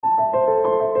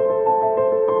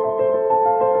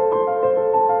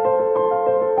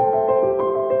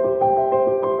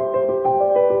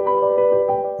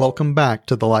Welcome back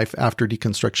to the Life After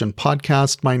Deconstruction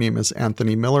podcast. My name is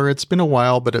Anthony Miller. It's been a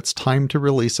while, but it's time to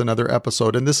release another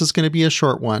episode, and this is going to be a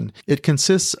short one. It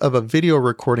consists of a video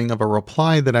recording of a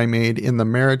reply that I made in the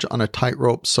Marriage on a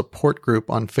Tightrope support group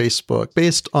on Facebook,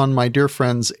 based on my dear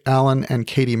friends Alan and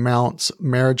Katie Mount's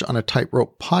Marriage on a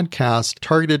Tightrope podcast,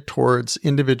 targeted towards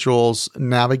individuals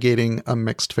navigating a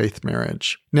mixed faith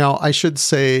marriage. Now, I should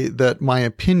say that my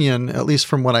opinion, at least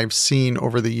from what I've seen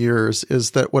over the years,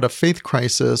 is that what a faith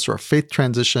crisis or faith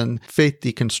transition, faith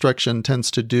deconstruction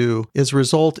tends to do is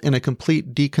result in a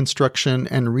complete deconstruction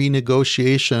and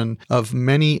renegotiation of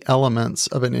many elements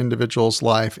of an individual's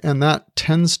life, and that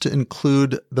tends to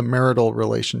include the marital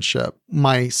relationship.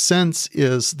 My sense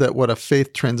is that what a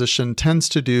faith transition tends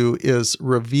to do is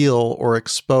reveal or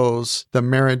expose the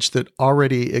marriage that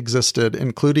already existed,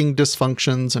 including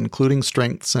dysfunctions, including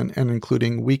strengths, and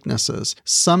including weaknesses.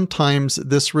 Sometimes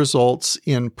this results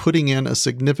in putting in a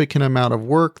significant amount of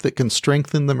work that can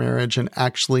strengthen the marriage and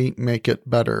actually make it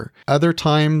better. Other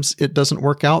times it doesn't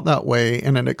work out that way,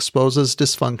 and it exposes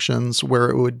dysfunctions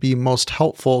where it would be most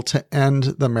helpful to end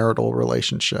the marital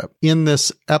relationship. In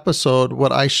this episode,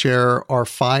 what I share are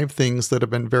 5 things that have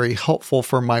been very helpful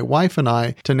for my wife and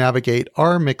I to navigate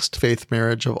our mixed faith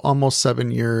marriage of almost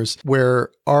 7 years, where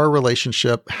our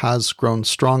relationship has grown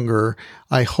stronger.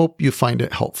 I hope you find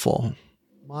it helpful.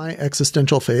 My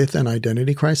existential faith and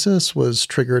identity crisis was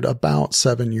triggered about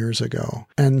 7 years ago.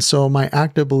 And so my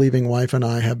active believing wife and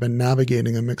I have been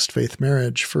navigating a mixed faith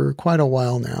marriage for quite a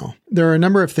while now. There are a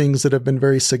number of things that have been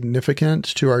very significant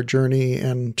to our journey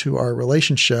and to our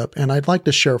relationship, and I'd like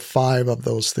to share 5 of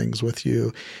those things with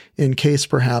you in case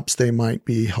perhaps they might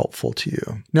be helpful to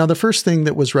you. Now, the first thing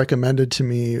that was recommended to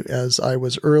me as I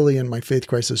was early in my faith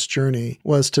crisis journey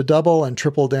was to double and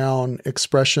triple down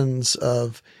expressions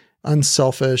of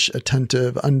unselfish,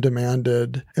 attentive,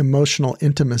 undemanded, emotional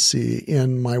intimacy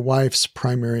in my wife's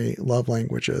primary love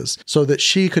languages so that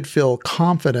she could feel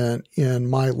confident in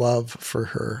my love for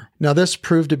her. Now, this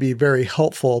proved to be very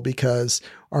helpful because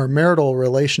our marital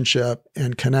relationship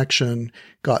and connection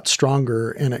got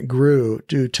stronger and it grew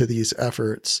due to these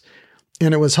efforts.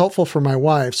 And it was helpful for my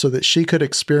wife so that she could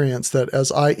experience that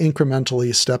as I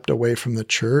incrementally stepped away from the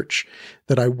church,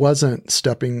 that I wasn't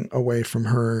stepping away from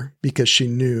her because she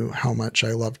knew how much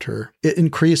I loved her. It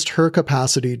increased her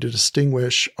capacity to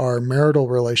distinguish our marital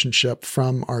relationship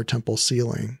from our temple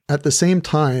ceiling. At the same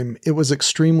time, it was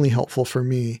extremely helpful for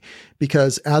me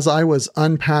because as I was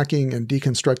unpacking and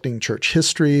deconstructing church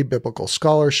history, biblical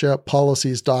scholarship,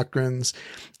 policies, doctrines,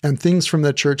 and things from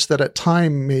the church that at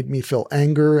times made me feel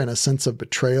anger and a sense of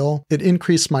betrayal, it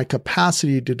increased my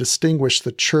capacity to distinguish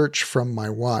the church from my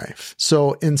wife.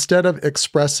 So instead of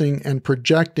expressing and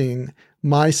projecting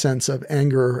my sense of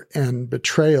anger and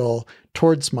betrayal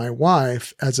towards my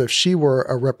wife as if she were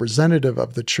a representative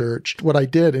of the church, what I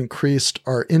did increased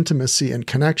our intimacy and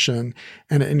connection,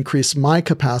 and it increased my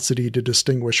capacity to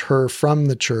distinguish her from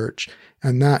the church,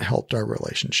 and that helped our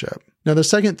relationship. Now, the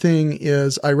second thing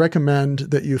is I recommend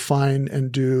that you find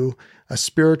and do a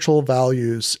spiritual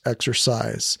values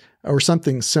exercise or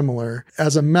something similar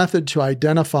as a method to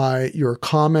identify your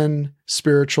common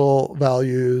spiritual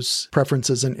values,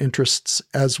 preferences, and interests,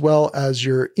 as well as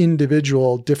your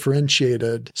individual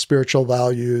differentiated spiritual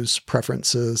values,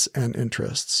 preferences, and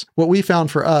interests. What we found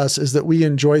for us is that we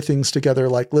enjoy things together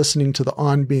like listening to the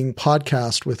On Being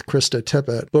podcast with Krista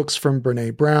Tippett, books from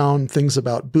Brene Brown, things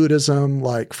about Buddhism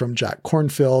like from Jack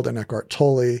Kornfield and Eckhart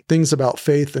Tolle, things about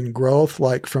faith and growth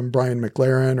like from Brian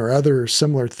McLaren, or other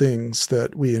similar things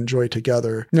that we enjoy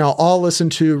together. Now, I'll listen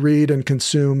to, read, and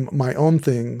consume my own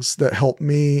things that help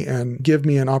me and give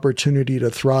me an opportunity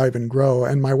to thrive and grow.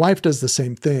 And my wife does the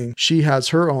same thing. She has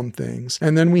her own things.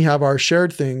 And then we have our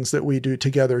shared things that we do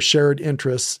together, shared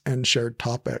interests and shared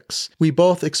topics. We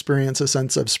both experience a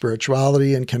sense of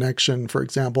spirituality and connection, for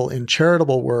example, in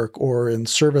charitable work or in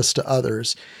service to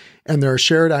others. And there are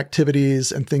shared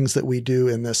activities and things that we do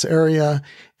in this area.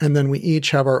 And then we each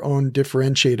have our own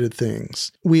differentiated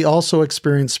things. We also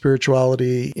experience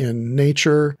spirituality in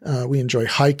nature. We enjoy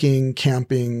hiking,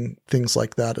 camping, things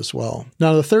like that as well.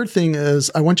 Now, the third thing is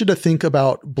I want you to think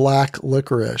about black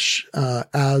licorice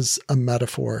as a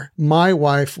metaphor. My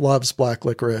wife loves black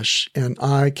licorice and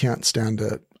I can't stand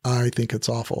it. I think it's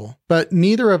awful. But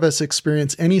neither of us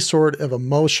experience any sort of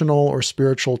emotional or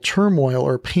spiritual turmoil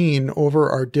or pain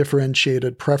over our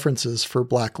differentiated preferences for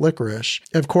black licorice.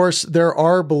 Of course, there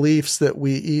are beliefs that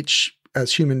we each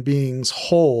as human beings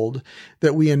hold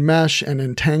that we enmesh and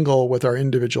entangle with our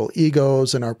individual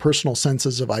egos and our personal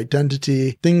senses of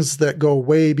identity, things that go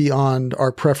way beyond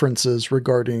our preferences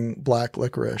regarding black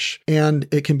licorice. And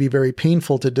it can be very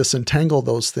painful to disentangle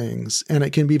those things, and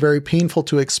it can be very painful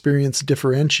to experience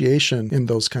differentiation in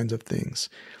those kinds of things.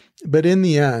 But in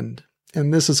the end,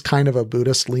 and this is kind of a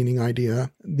Buddhist-leaning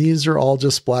idea, these are all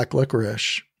just black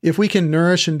licorice. If we can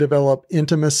nourish and develop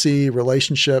intimacy,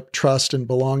 relationship, trust, and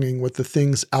belonging with the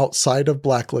things outside of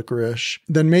black licorice,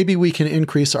 then maybe we can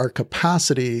increase our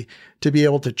capacity to be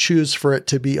able to choose for it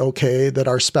to be okay that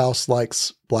our spouse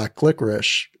likes black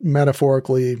licorice,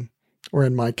 metaphorically, or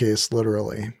in my case,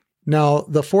 literally. Now,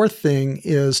 the fourth thing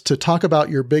is to talk about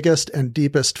your biggest and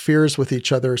deepest fears with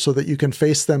each other so that you can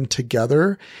face them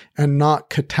together and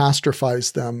not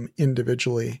catastrophize them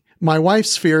individually. My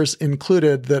wife's fears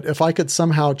included that if I could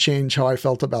somehow change how I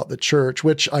felt about the church,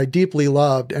 which I deeply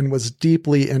loved and was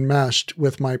deeply enmeshed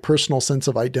with my personal sense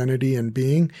of identity and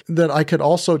being, that I could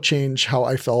also change how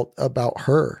I felt about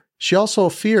her. She also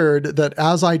feared that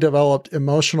as I developed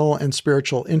emotional and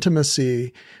spiritual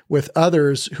intimacy with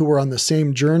others who were on the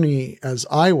same journey as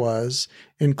I was,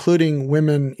 including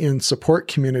women in support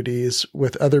communities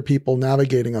with other people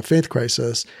navigating a faith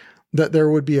crisis, that there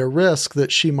would be a risk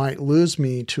that she might lose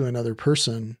me to another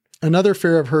person. Another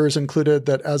fear of hers included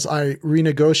that as I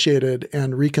renegotiated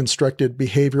and reconstructed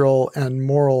behavioral and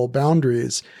moral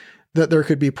boundaries, that there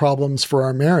could be problems for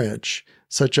our marriage,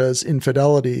 such as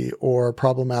infidelity or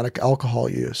problematic alcohol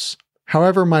use.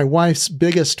 However, my wife's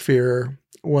biggest fear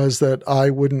was that I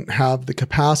wouldn't have the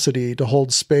capacity to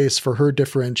hold space for her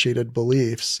differentiated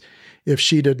beliefs if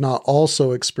she did not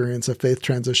also experience a faith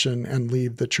transition and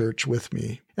leave the church with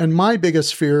me. And my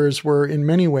biggest fears were in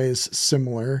many ways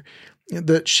similar,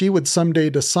 that she would someday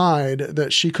decide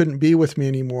that she couldn't be with me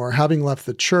anymore, having left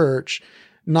the church,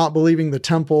 not believing the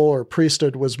temple or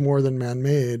priesthood was more than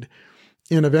man-made,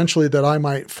 and eventually that I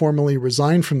might formally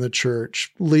resign from the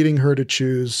church, leading her to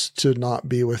choose to not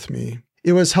be with me.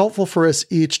 It was helpful for us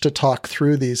each to talk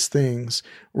through these things,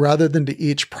 rather than to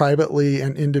each privately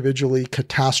and individually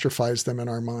catastrophize them in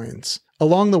our minds.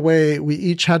 Along the way, we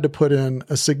each had to put in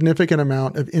a significant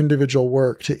amount of individual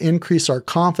work to increase our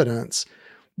confidence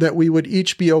that we would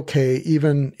each be okay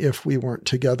even if we weren't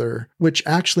together, which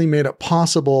actually made it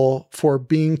possible for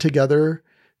being together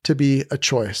to be a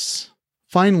choice.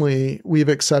 Finally, we've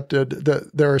accepted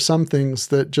that there are some things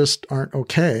that just aren't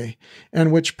okay, and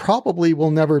which probably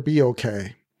will never be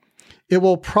okay. It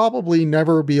will probably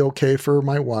never be okay for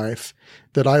my wife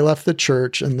that I left the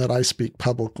church and that I speak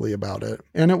publicly about it.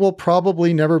 And it will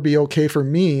probably never be okay for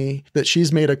me that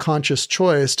she's made a conscious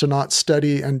choice to not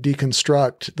study and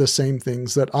deconstruct the same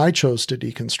things that I chose to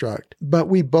deconstruct. But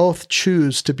we both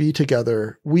choose to be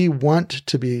together. We want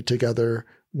to be together.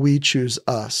 We choose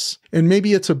us. And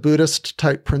maybe it's a Buddhist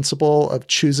type principle of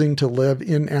choosing to live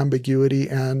in ambiguity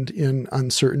and in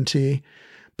uncertainty.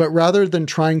 But rather than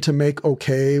trying to make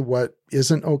okay what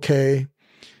isn't okay,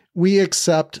 we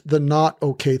accept the not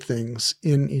okay things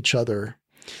in each other.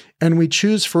 And we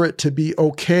choose for it to be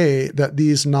okay that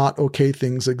these not okay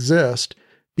things exist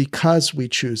because we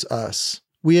choose us.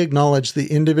 We acknowledge the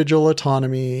individual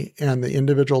autonomy and the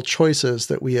individual choices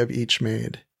that we have each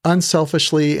made.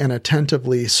 Unselfishly and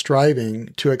attentively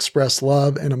striving to express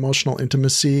love and emotional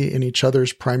intimacy in each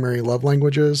other's primary love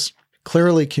languages,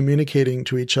 clearly communicating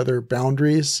to each other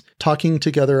boundaries, talking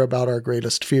together about our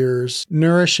greatest fears,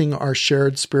 nourishing our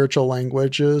shared spiritual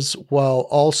languages while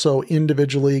also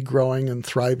individually growing and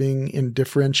thriving in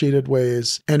differentiated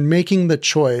ways, and making the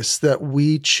choice that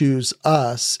we choose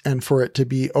us and for it to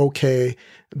be okay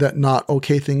that not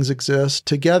okay things exist.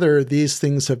 Together, these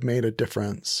things have made a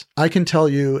difference. I can tell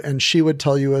you, and she would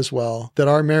tell you as well, that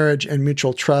our marriage and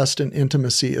mutual trust and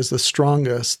intimacy is the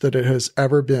strongest that it has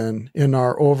ever been in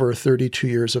our over 32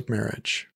 years of marriage.